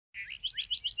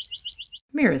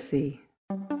Miracy.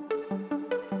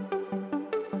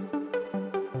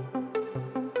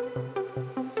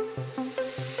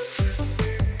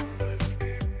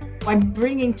 I'm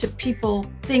bringing to people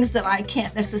things that I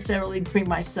can't necessarily bring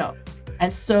myself.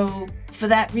 And so for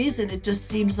that reason, it just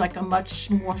seems like a much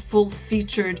more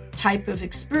full-featured type of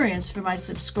experience for my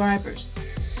subscribers.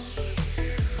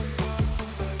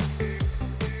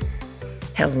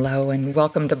 Hello and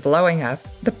welcome to Blowing Up,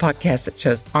 the podcast that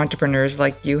shows entrepreneurs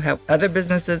like you how other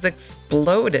businesses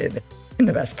exploded in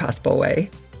the best possible way.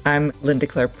 I'm Linda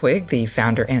Claire Puig, the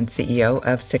founder and CEO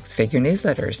of Six Figure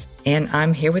Newsletters, and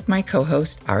I'm here with my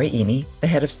co-host, Ari Eni, the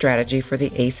head of strategy for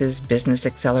the ACES Business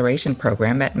Acceleration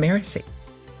Program at Miracy.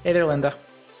 Hey there, Linda.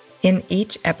 In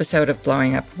each episode of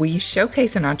Blowing Up, we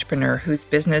showcase an entrepreneur whose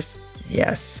business,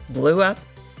 yes, blew up.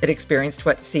 It experienced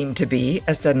what seemed to be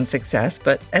a sudden success,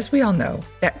 but as we all know,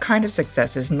 that kind of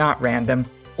success is not random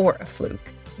or a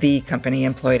fluke. The company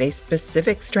employed a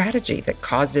specific strategy that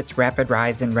caused its rapid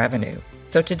rise in revenue.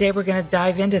 So today we're going to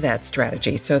dive into that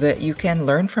strategy so that you can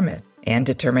learn from it and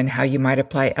determine how you might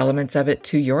apply elements of it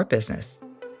to your business.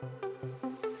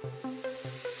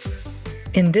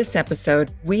 In this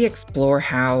episode, we explore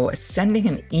how sending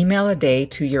an email a day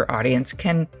to your audience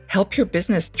can help your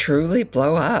business truly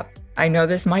blow up. I know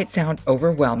this might sound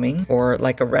overwhelming or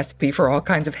like a recipe for all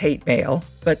kinds of hate mail,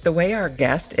 but the way our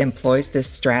guest employs this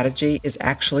strategy is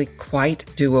actually quite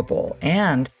doable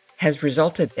and has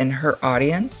resulted in her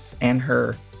audience and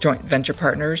her joint venture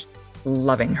partners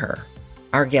loving her.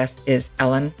 Our guest is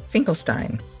Ellen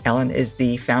Finkelstein. Ellen is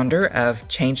the founder of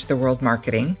Change the World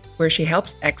Marketing, where she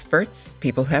helps experts,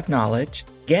 people who have knowledge,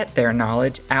 get their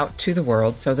knowledge out to the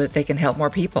world so that they can help more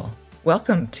people.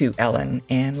 Welcome to Ellen,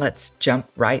 and let's jump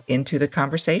right into the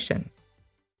conversation.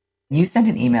 You send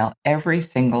an email every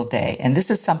single day, and this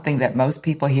is something that most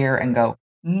people hear and go,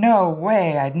 no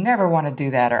way, I'd never want to do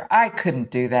that, or I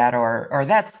couldn't do that, or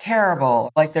that's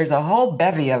terrible. Like there's a whole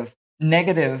bevy of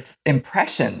negative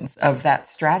impressions of that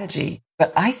strategy.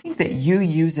 But I think that you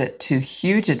use it to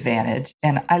huge advantage.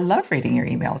 And I love reading your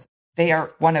emails. They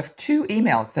are one of two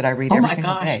emails that I read every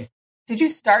single day. Did you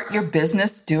start your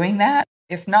business doing that?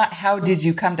 If not, how did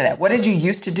you come to that? What did you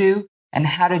used to do? And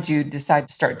how did you decide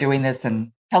to start doing this?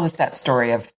 And tell us that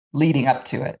story of leading up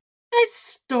to it. I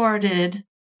started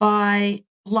by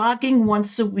blogging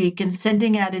once a week and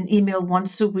sending out an email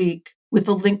once a week with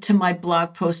a link to my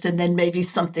blog post and then maybe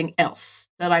something else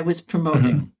that I was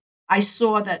promoting. Mm-hmm. I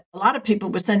saw that a lot of people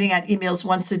were sending out emails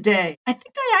once a day. I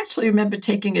think I actually remember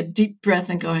taking a deep breath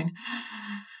and going,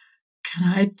 can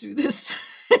I do this?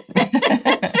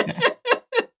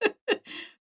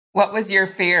 What was your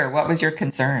fear? What was your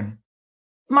concern?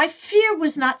 My fear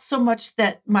was not so much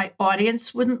that my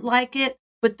audience wouldn't like it,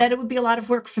 but that it would be a lot of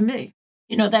work for me.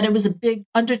 That it was a big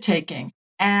undertaking.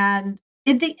 And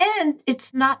in the end,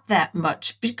 it's not that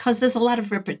much because there's a lot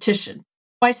of repetition.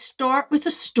 I start with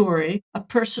a story, a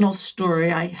personal story.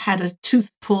 I had a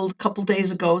tooth pulled a couple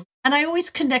days ago, and I always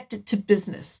connect it to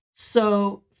business.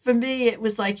 So for me, it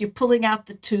was like you're pulling out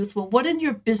the tooth. Well, what in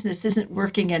your business isn't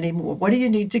working anymore? What do you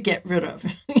need to get rid of?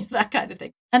 That kind of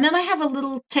thing. And then I have a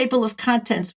little table of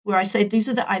contents where I say, these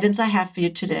are the items I have for you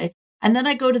today. And then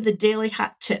I go to the daily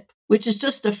hot tip, which is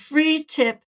just a free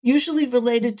tip, usually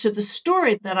related to the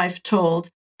story that I've told.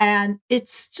 And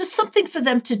it's just something for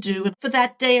them to do. And for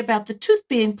that day about the tooth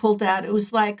being pulled out, it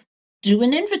was like, do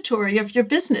an inventory of your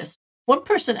business. One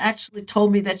person actually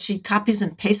told me that she copies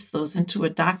and pastes those into a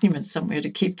document somewhere to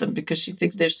keep them because she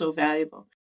thinks they're so valuable.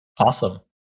 Awesome.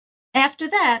 After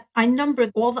that, I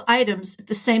numbered all the items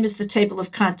the same as the table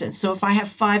of contents. So if I have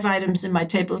 5 items in my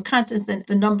table of contents, then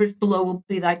the numbers below will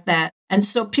be like that. And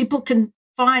so people can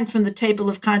find from the table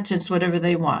of contents whatever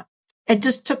they want. It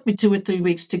just took me 2 or 3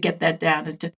 weeks to get that down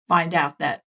and to find out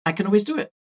that I can always do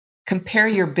it. Compare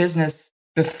your business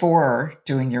before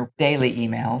doing your daily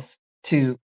emails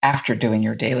to after doing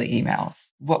your daily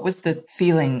emails. What was the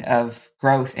feeling of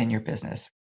growth in your business?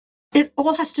 It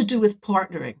all has to do with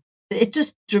partnering. It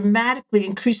just dramatically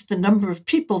increased the number of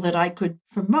people that I could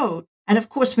promote. And of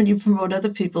course, when you promote other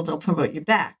people, they'll promote you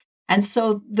back. And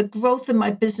so the growth in my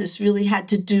business really had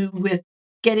to do with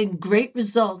getting great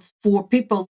results for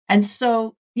people. And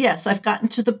so, yes, I've gotten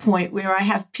to the point where I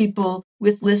have people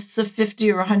with lists of 50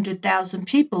 or 100,000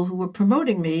 people who are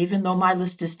promoting me, even though my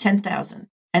list is 10,000.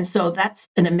 And so that's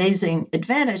an amazing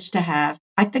advantage to have.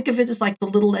 I think of it as like the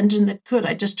little engine that could.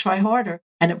 I just try harder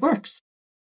and it works.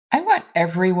 I want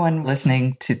everyone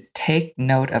listening to take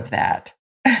note of that.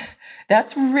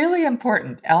 That's really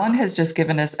important. Ellen has just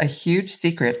given us a huge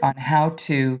secret on how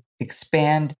to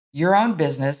expand your own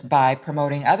business by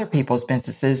promoting other people's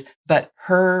businesses. But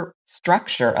her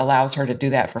structure allows her to do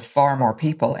that for far more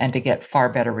people and to get far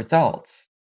better results.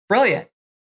 Brilliant.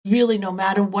 Really, no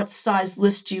matter what size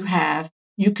list you have,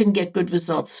 you can get good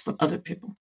results from other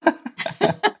people.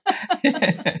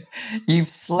 You've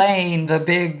slain the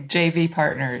big JV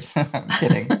partners. I'm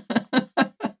kidding.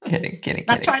 Kidding.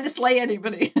 Not trying to slay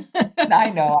anybody. I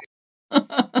know.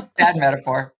 Bad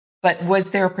metaphor. But was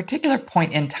there a particular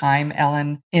point in time,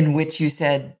 Ellen, in which you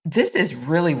said, this is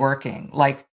really working?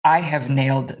 Like, I have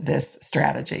nailed this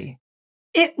strategy.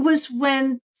 It was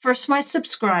when first my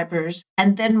subscribers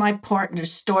and then my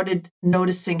partners started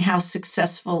noticing how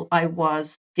successful I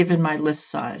was given my list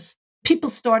size. People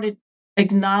started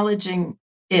acknowledging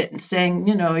it and saying,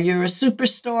 you're a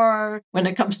superstar when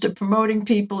it comes to promoting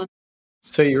people.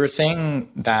 So you were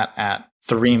saying that at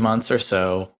 3 months or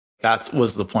so, that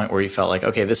was the point where you felt like,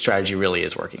 okay, this strategy really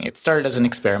is working. It started as an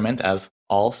experiment, as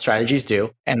all strategies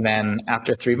do. And then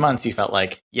after 3 months, you felt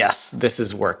like, yes, this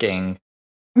is working.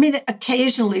 I mean,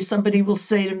 occasionally somebody will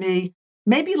say to me,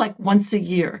 maybe like once a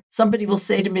year, somebody will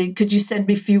say to me, could you send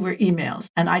me fewer emails?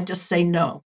 And I just say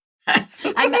no.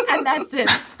 and that's it.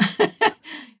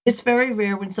 It's very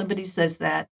rare when somebody says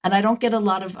that. And I don't get a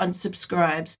lot of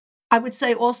unsubscribes. I would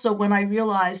say also when I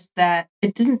realized that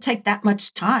it didn't take that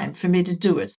much time for me to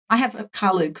do it. I have a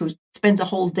colleague who spends a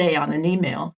whole day on an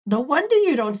email. No wonder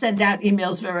you don't send out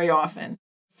emails very often.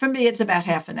 For me, it's about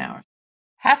half an hour.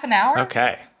 Half an hour?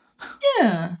 Okay.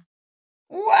 Yeah.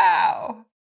 Wow.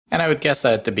 And I would guess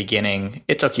that at the beginning,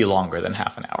 it took you longer than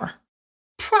half an hour.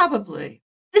 Probably.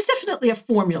 There's definitely a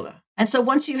formula. And so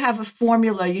once you have a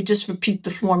formula, you just repeat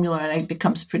the formula and it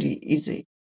becomes pretty easy.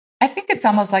 I think it's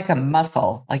almost like a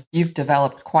muscle. Like you've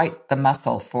developed quite the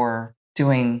muscle for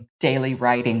doing daily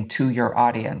writing to your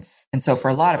audience. And so for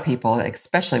a lot of people,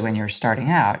 especially when you're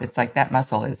starting out, it's like that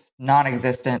muscle is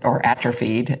non-existent or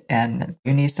atrophied and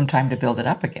you need some time to build it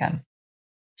up again.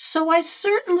 So I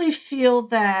certainly feel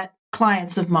that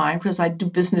clients of mine, because I do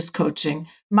business coaching,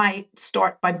 might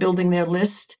start by building their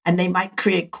list and they might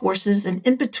create courses. And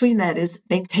in between that is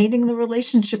maintaining the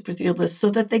relationship with your list so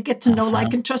that they get to know,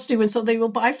 like, and trust you. And so they will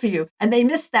buy for you. And they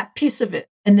miss that piece of it.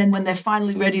 And then when they're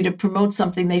finally ready to promote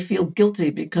something, they feel guilty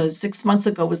because 6 months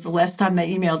ago was the last time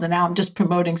they emailed and now I'm just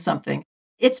promoting something.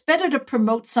 It's better to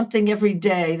promote something every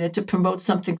day than to promote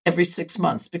something every 6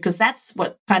 months, because that's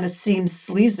what kind of seems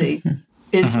sleazy.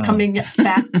 Is coming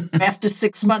back after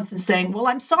 6 months and saying, well,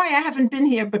 I'm sorry, I haven't been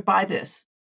here, but buy this.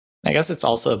 I guess it's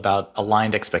also about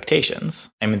aligned expectations.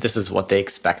 I mean, this is what they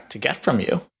expect to get from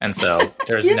you. And so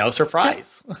there's no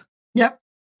surprise. Yep.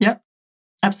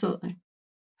 Absolutely.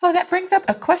 Oh, that brings up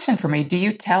a question for me. Do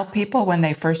you tell people when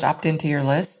they first opt into your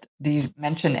list? Do you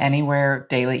mention anywhere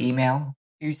daily email?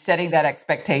 Are you setting that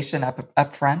expectation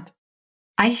up front?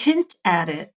 I hint at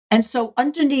it. And so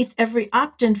underneath every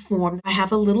opt-in form, I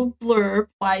have a little blurb.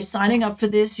 By signing up for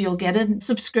this, you'll get a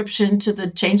subscription to the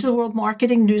Change the World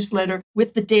Marketing newsletter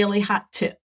with the daily hot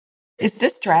tip. Is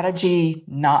this strategy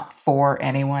not for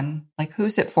anyone? Like,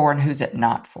 who's it for and who's it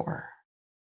not for?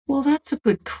 Well, that's a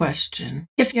good question.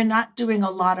 If you're not doing a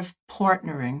lot of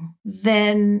partnering,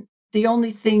 then the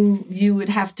only thing you would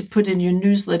have to put in your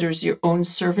newsletter is your own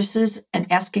services,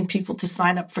 and asking people to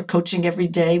sign up for coaching every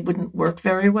day wouldn't work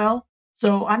very well.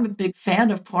 So I'm a big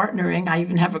fan of partnering. I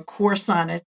even have a course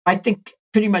on it. I think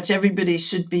pretty much everybody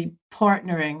should be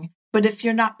partnering. But if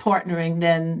you're not partnering,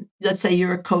 then let's say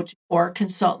you're a coach or a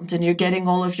consultant and you're getting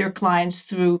all of your clients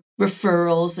through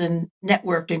referrals and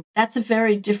networking, that's a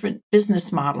very different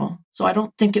business model. So I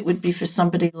don't think it would be for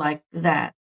somebody like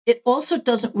that. It also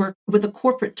doesn't work with a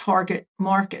corporate target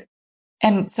market.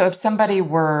 And so if somebody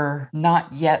were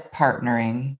not yet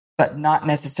partnering, but not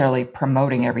necessarily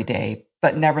promoting every day,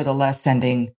 but nevertheless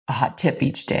sending a hot tip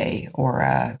each day or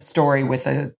a story with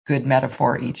a good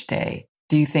metaphor each day,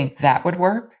 do you think that would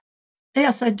work?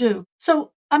 Yes, I do.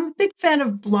 So I'm a big fan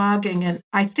of blogging. And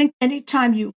I think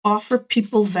anytime you offer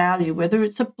people value, whether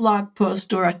it's a blog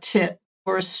post or a tip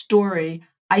or a story,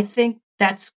 I think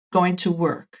that's going to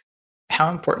work. How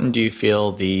important do you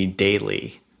feel the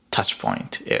daily touch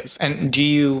point is? And do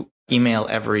you email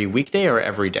every weekday or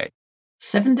every day?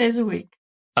 7 days a week.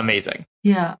 Amazing.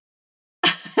 Yeah.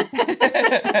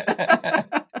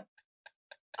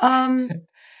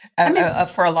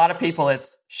 For a lot of people,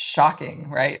 it's shocking,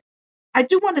 right? I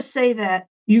do want to say that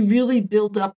you really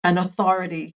build up an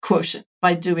authority quotient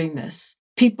by doing this.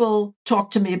 People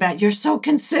talk to me about, you're so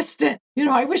consistent.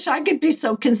 I wish I could be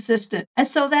so consistent. And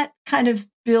so that kind of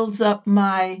builds up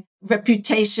my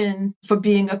reputation for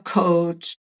being a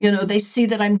coach. They see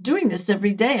that I'm doing this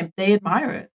every day and they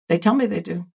admire it. They tell me they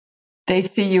do. They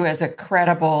see you as a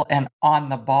credible and on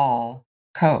the ball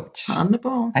coach. On the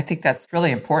ball. I think that's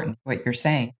really important, what you're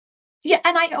saying. Yeah.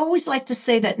 And I always like to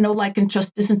say that no, like, and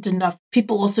trust isn't enough.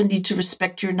 People also need to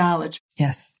respect your knowledge,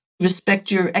 Yes.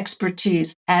 respect your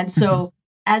expertise. And Mhm. so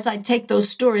as I take those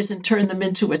stories and turn them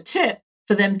into a tip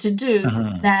for them to do,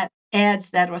 Mhm. that adds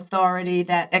that authority,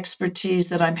 that expertise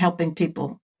that I'm helping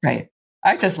people. Right.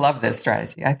 I just love this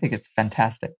strategy. I think it's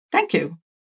fantastic. Thank you.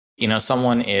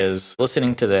 Someone is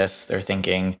listening to this, they're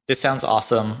thinking, this sounds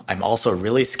awesome. I'm also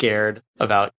really scared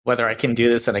about whether I can do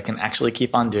this and I can actually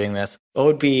keep on doing this. What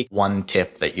would be one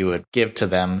tip that you would give to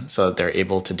them so that they're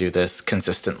able to do this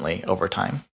consistently over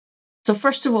time? So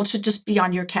first of all, it should just be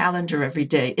on your calendar every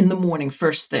day in the morning,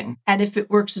 first thing. And if it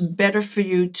works better for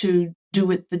you to do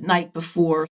it the night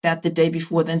before, that the day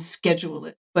before, then schedule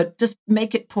it. But just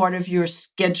make it part of your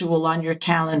schedule on your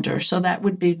calendar. So that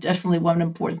would be definitely one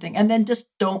important thing. And then just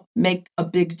don't make a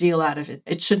big deal out of it.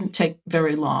 It shouldn't take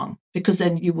very long because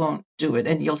then you won't do it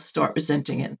and you'll start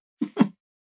resenting it.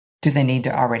 Do they need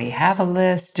to already have a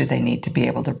list? Do they need to be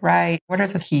able to write? What are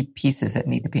the key pieces that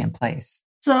need to be in place?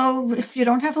 So if you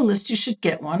don't have a list, you should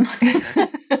get one.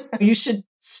 You should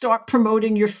start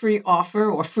promoting your free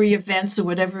offer or free events or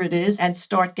whatever it is and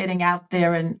start getting out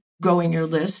there and growing your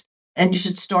list. And you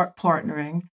should start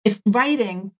partnering. If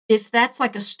writing, if that's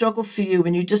like a struggle for you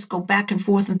and you just go back and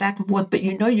forth, but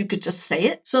you know you could just say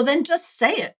it, so then just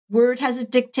say it. Word has a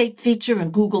dictate feature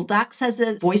and Google Docs has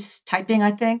a voice typing,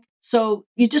 I think. So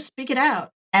you just speak it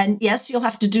out. And yes, you'll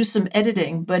have to do some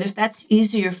editing, but if that's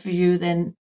easier for you,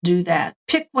 then do that.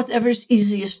 Pick whatever's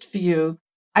easiest for you.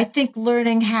 I think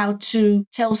learning how to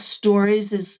tell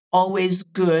stories is always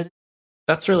good.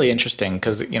 That's really interesting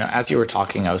because, as you were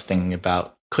talking, I was thinking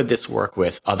about, could this work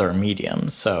with other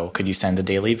mediums? So could you send a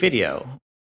daily video?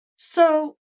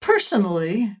 So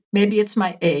personally, maybe it's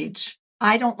my age.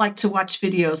 I don't like to watch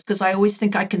videos because I always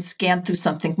think I can scan through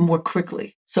something more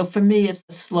quickly. So for me, it's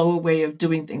a slower way of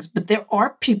doing things. But there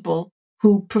are people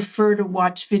who prefer to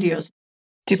watch videos.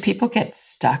 Do people get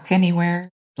stuck anywhere?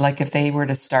 Like if they were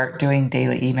to start doing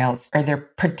daily emails, are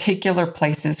there particular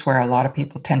places where a lot of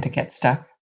people tend to get stuck?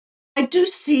 I do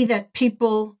see that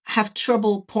people have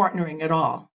trouble partnering at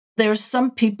all. There are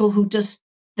some people who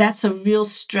that's a real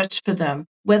stretch for them,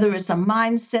 whether it's a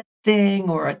mindset thing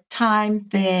or a time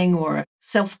thing or a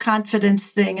self-confidence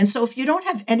thing. And so if you don't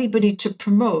have anybody to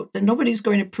promote, then nobody's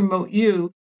going to promote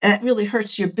you. That really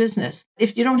hurts your business.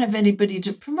 If you don't have anybody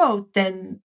to promote,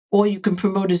 then all you can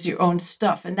promote is your own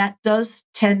stuff. And that does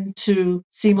tend to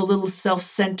seem a little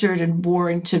self-centered and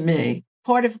boring to me.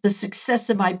 Part of the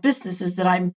success of my business is that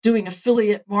I'm doing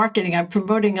affiliate marketing. I'm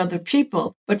promoting other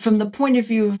people. But from the point of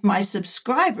view of my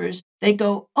subscribers, they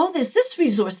go, oh, there's this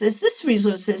resource, there's this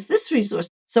resource, there's this resource.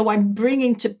 So I'm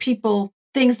bringing to people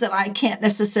things that I can't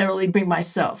necessarily bring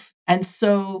myself. And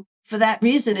so for that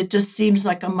reason, it just seems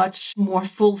like a much more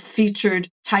full-featured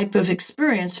type of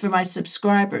experience for my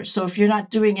subscribers. So if you're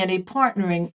not doing any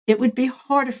partnering, it would be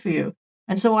harder for you.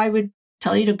 And so I would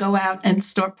tell you to go out and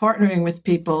start partnering with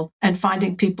people and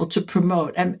finding people to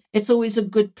promote. And it's always a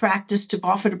good practice to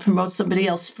offer to promote somebody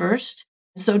else first.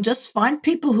 So just find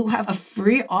people who have a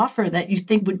free offer that you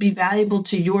think would be valuable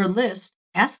to your list.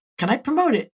 Ask, can I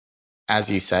promote it?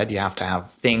 As you said, you have to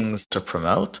have things to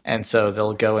promote. And so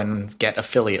they'll go and get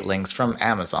affiliate links from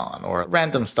Amazon or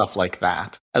random stuff like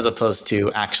that, as opposed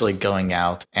to actually going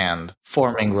out and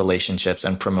forming relationships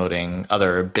and promoting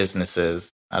other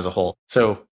businesses as a whole.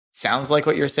 So sounds like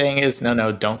what you're saying is,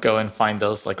 no, don't go and find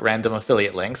those like random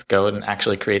affiliate links. Go and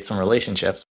actually create some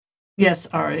relationships. Yes,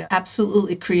 Aria,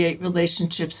 absolutely create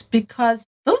relationships because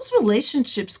those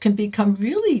relationships can become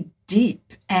really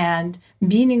deep and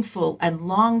meaningful and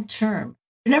long-term.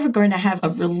 You're never going to have a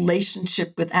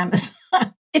relationship with Amazon.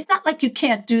 It's not like you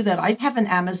can't do that. I have an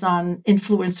Amazon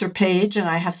influencer page and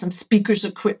I have some speakers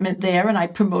equipment there and I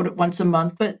promote it once a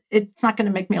month, but it's not going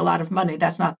to make me a lot of money.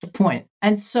 That's not the point.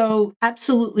 And so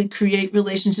absolutely create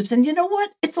relationships. And you know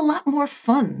what? It's a lot more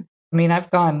fun. I mean,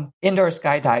 I've gone indoor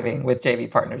skydiving with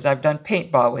JV partners. I've done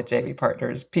paintball with JV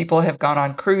partners. People have gone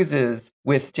on cruises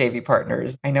with JV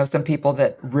partners. I know some people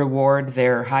that reward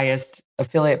their highest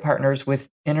affiliate partners with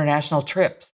international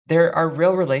trips. There are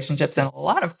real relationships and a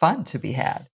lot of fun to be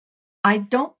had. I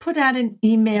don't put out an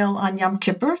email on Yom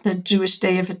Kippur, the Jewish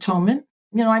Day of Atonement.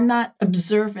 I'm not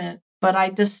observant, but I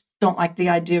just don't like the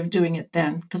idea of doing it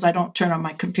then because I don't turn on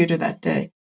my computer that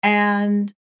day.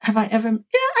 And have I ever? Yeah,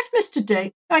 I've missed a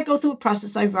day. I go through a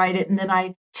process. I write it and then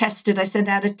I test it. I send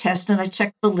out a test and I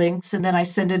check the links and then I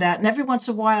send it out. And every once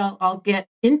in a while I'll get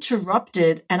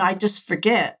interrupted and I just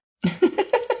forget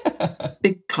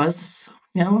because,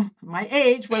 my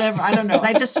age, whatever, I don't know.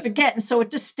 I just forget. And so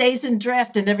it just stays in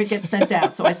draft and never gets sent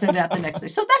out. So I send it out the next day.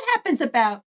 So that happens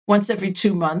about once every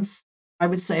 2 months. I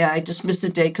would say I just missed a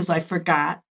day because I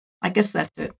forgot. I guess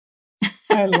that's it.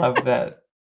 I love that.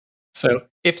 So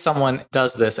if someone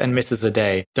does this and misses a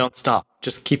day, don't stop.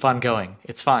 Just keep on going.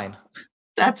 It's fine.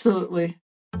 Absolutely.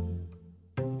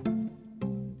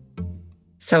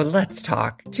 So let's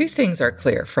talk. 2 things are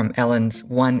clear from Ellen's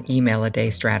 1 email a day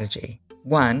strategy.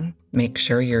 1, make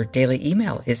sure your daily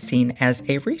email is seen as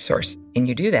a resource, and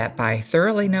you do that by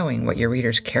thoroughly knowing what your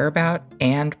readers care about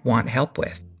and want help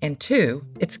with. And 2,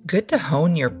 it's good to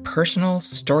hone your personal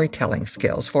storytelling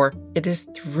skills, for it is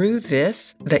through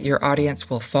this that your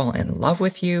audience will fall in love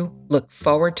with you, look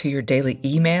forward to your daily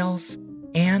emails,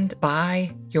 and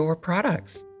buy your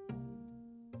products.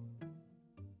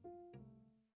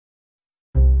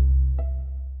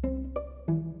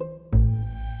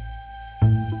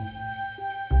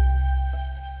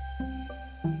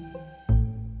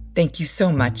 Thank you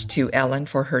so much to Ellen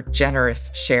for her generous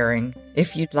sharing.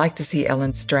 If you'd like to see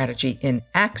Ellen's strategy in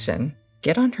action,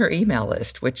 get on her email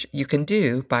list, which you can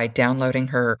do by downloading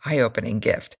her eye-opening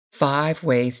gift, 5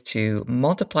 ways to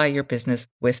multiply your business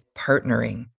with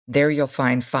partnering. There you'll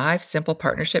find 5 simple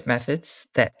partnership methods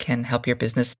that can help your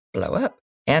business blow up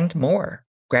and more.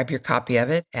 Grab your copy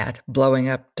of it at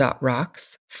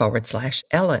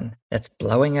blowingup.rocks/Ellen. That's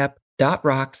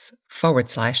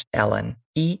blowingup.rocks/Ellen.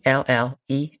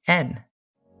 ELLEN.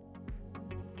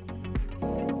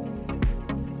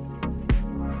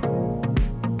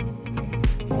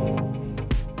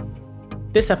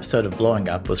 This episode of Blowing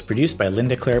Up was produced by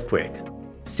Linda Claire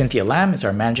Puig. Cynthia Lamb is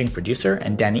our managing producer,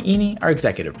 and Danny Eni, our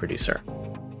executive producer.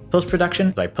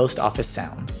 Post-production by Post Office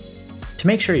Sound. To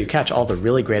make sure you catch all the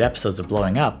really great episodes of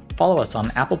Blowing Up, follow us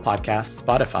on Apple Podcasts,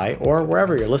 Spotify, or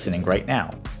wherever you're listening right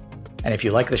now. And if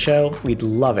you like the show, we'd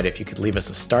love it if you could leave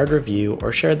us a starred review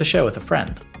or share the show with a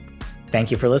friend. Thank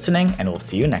you for listening, and we'll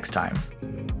see you next time.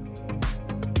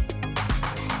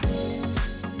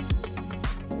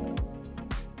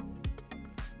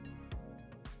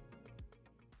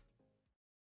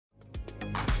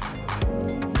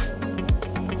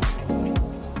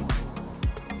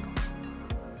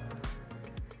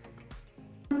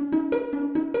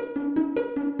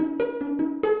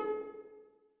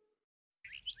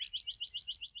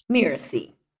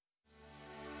 Miracy.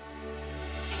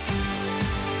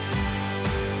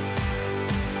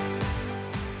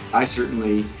 I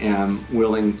certainly am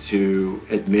willing to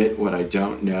admit what I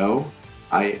don't know.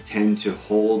 I tend to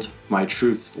hold my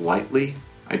truths lightly.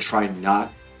 I try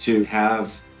not to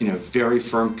have, very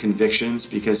firm convictions,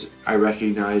 because I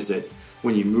recognize that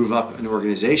when you move up an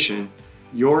organization,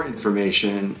 your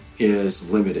information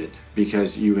is limited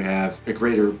because you have a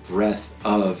greater breadth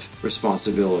of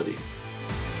responsibility.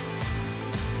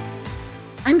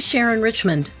 I'm Sharon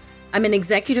Richmond. I'm an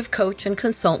executive coach and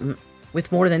consultant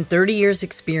with more than 30 years'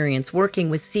 experience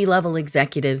working with C-level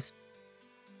executives.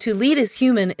 To Lead is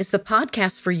Human is the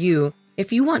podcast for you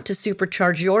if you want to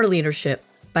supercharge your leadership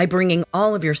by bringing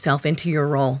all of yourself into your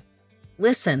role.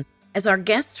 Listen as our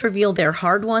guests reveal their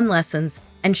hard-won lessons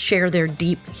and share their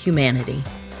deep humanity.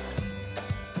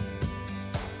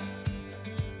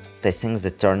 I think the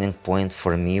turning point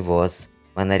for me was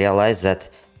when I realized that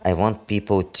I want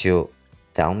people to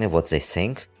tell me what they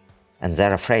think, and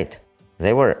they're afraid.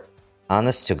 They were,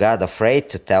 honest to God, afraid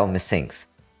to tell me things.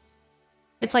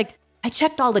 It's like, I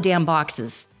checked all the damn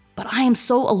boxes, but I am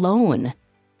so alone,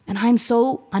 and I'm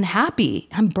so unhappy.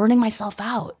 I'm burning myself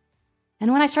out.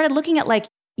 And when I started looking at my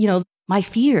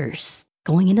fears,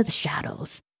 going into the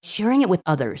shadows, sharing it with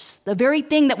others, the very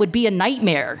thing that would be a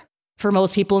nightmare for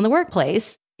most people in the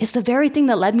workplace is the very thing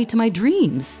that led me to my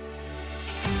dreams.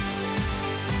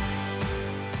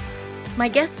 My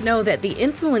guests know that the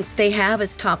influence they have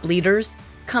as top leaders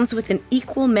comes with an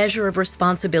equal measure of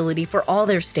responsibility for all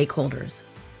their stakeholders.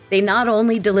 They not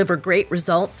only deliver great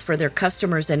results for their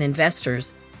customers and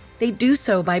investors, they do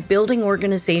so by building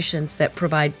organizations that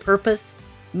provide purpose,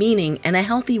 meaning, and a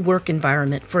healthy work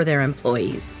environment for their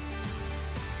employees.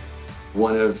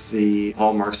 One of the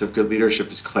hallmarks of good leadership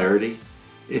is clarity.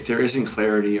 If there isn't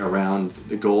clarity around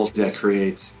the goals, that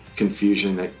creates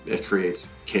confusion, that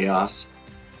creates chaos.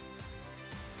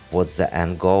 What's the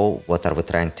end goal? What are we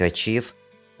trying to achieve?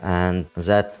 And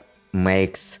that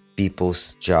makes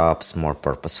people's jobs more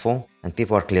purposeful, and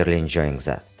people are clearly enjoying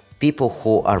that. People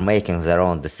who are making their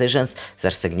own decisions,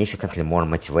 they're significantly more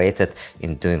motivated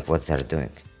in doing what they're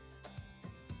doing.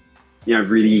 I've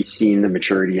really seen the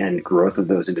maturity and growth of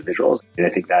those individuals. And I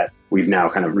think that we've now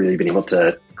kind of really been able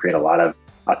to create a lot of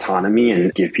autonomy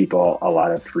and give people a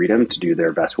lot of freedom to do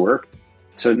their best work.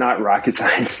 So not rocket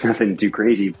science, nothing too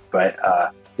crazy, but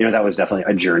that was definitely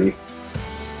a journey.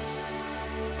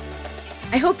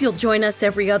 I hope you'll join us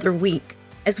every other week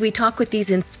as we talk with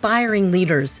these inspiring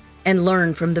leaders and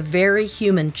learn from the very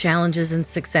human challenges and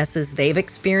successes they've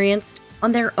experienced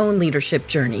on their own leadership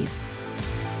journeys.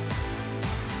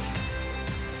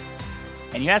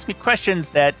 And you asked me questions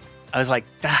that I was like,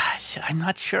 gosh, I'm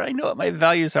not sure I know what my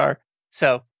values are.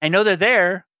 So I know they're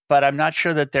there, but I'm not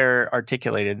sure that they're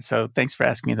articulated. So thanks for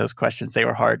asking me those questions. They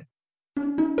were hard.